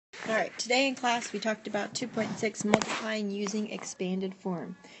Alright, today in class we talked about 2.6 multiplying using expanded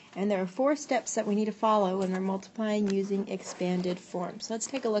form. And there are 4 steps that we need to follow when we're multiplying using expanded form. So let's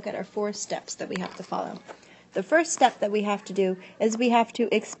take a look at our 4 steps that we have to follow. The first step that we have to do is we have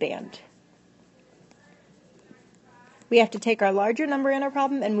to expand. We have to take our larger number in our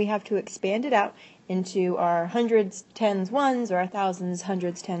problem and we have to expand it out into our hundreds, tens, ones, or our thousands,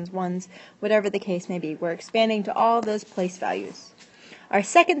 hundreds, tens, ones, whatever the case may be. We're expanding to all those place values. Our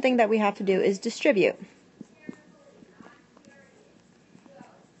second thing that we have to do is distribute.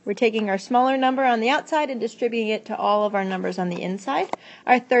 We're taking our smaller number on the outside and distributing it to all of our numbers on the inside.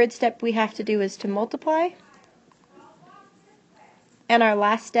 Our third step we have to do is to multiply. And our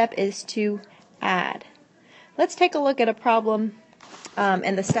last step is to add. Let's take a look at a problem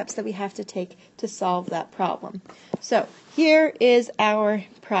and the steps that we have to take to solve that problem. So here is our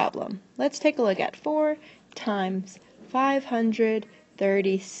problem. Let's take a look at 4 times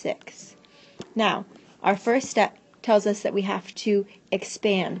 536. Now, our first step tells us that we have to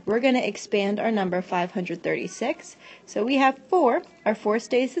expand. We're going to expand our number 536. So we have 4, our 4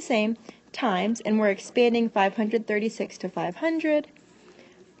 stays the same, times, and we're expanding 536 to 500,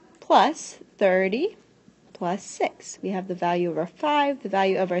 plus 30, plus 6. We have the value of our 5, the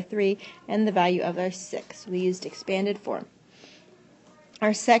value of our 3, and the value of our 6. We used expanded form.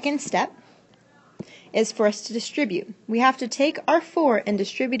 Our second step is for us to distribute. We have to take our 4 and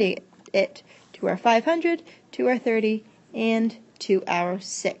distribute it to our 500, to our 30, and to our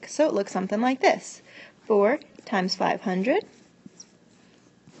 6. So it looks something like this. 4 times 500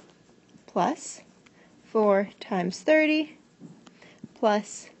 plus 4 times 30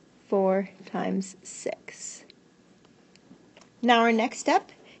 plus 4 times 6. Now our next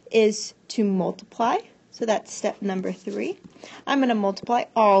step is to multiply. So that's step number 3. I'm going to multiply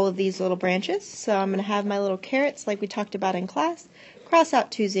all of these little branches. So I'm going to have my little carrots like we talked about in class. Cross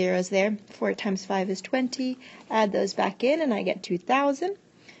out 2 zeros there. 4 times 5 is 20. Add those back in and I get 2,000.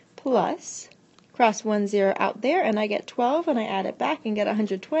 Plus, cross 1 0 out there and I get 12 and I add it back and get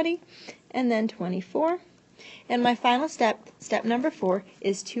 120. And then 24. And my final step, step number 4,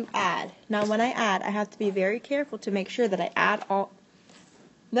 is to add. Now when I add, I have to be very careful to make sure that I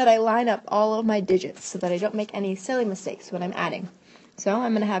line up all of my digits so that I don't make any silly mistakes when I'm adding. So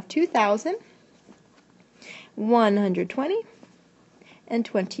I'm going to have 2,000, 120, and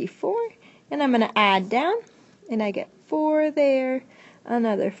 24, and I'm going to add down, and I get 4 there,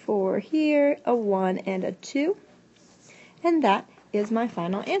 another 4 here, a 1 and a 2, and that is my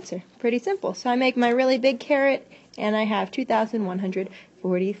final answer. Pretty simple. So I make my really big carrot, and I have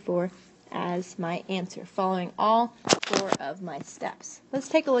 2,144 as my answer, following all 4 of my steps. Let's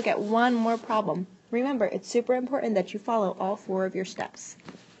take a look at one more problem. Remember, it's super important that you follow all 4 of your steps.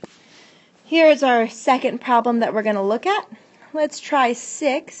 Here's our second problem that we're going to look at. Let's try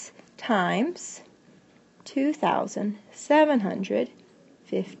 6 times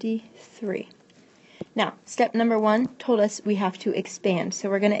 2,753. Now, step number 1 told us we have to expand. So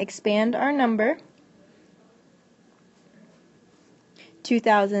we're going to expand our number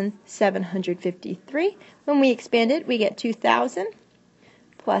 2,753. When we expand it, we get 2,000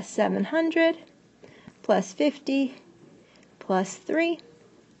 plus 700 plus 50 plus 3.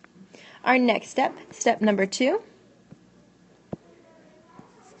 Our next step, step number 2,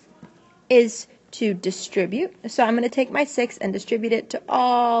 is to distribute. So I'm going to take my 6 and distribute it to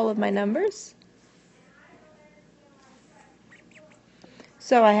all of my numbers.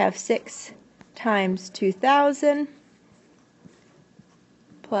 So I have 6 times 2,000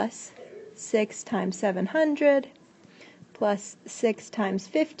 plus 6 times 700 plus 6 times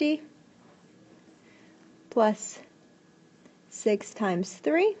 50 plus 6 times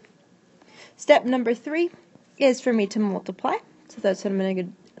 3. Step number 3 is for me to multiply. So that's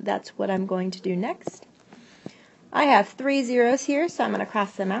what I'm going to do next. I have 3 zeros here, so I'm going to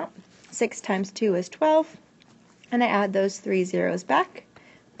cross them out. 6 times 2 is 12, and I add those 3 zeros back.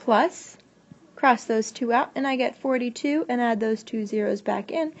 Plus, cross those 2 out, and I get 42, and add those 2 zeros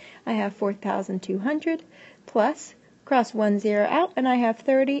back in. I have 4,200. Plus, cross 1 0 out, and I have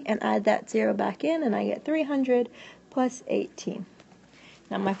 30, and add that 0 back in, and I get 300 plus 18.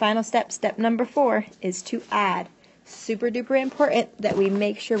 Now my final step, step number 4, is to add. Super duper important that we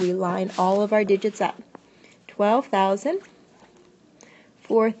make sure we line all of our digits up. 12,000,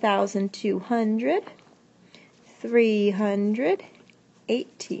 4,200,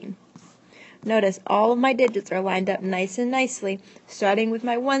 318. Notice all of my digits are lined up nice and nicely, starting with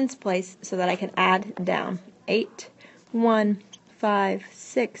my ones place so that I can add down. 8, 1, 5,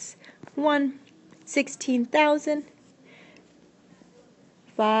 6, 1,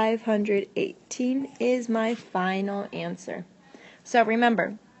 16,518 is my final answer. So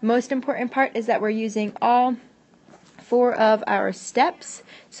remember, Most important part is that we're using all 4 of our steps,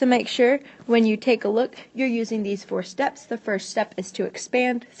 so make sure when you take a look you're using these 4 steps. The first step is to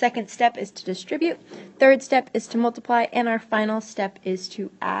expand, second step is to distribute, third step is to multiply, and our final step is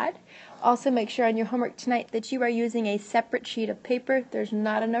to add. Also make sure on your homework tonight that you are using a separate sheet of paper. There's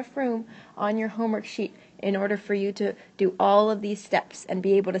not enough room on your homework sheet in order for you to do all of these steps and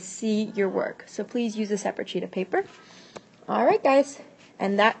be able to see your work. So please use a separate sheet of paper. Alright guys,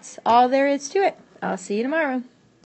 and that's all there is to it. I'll see you tomorrow.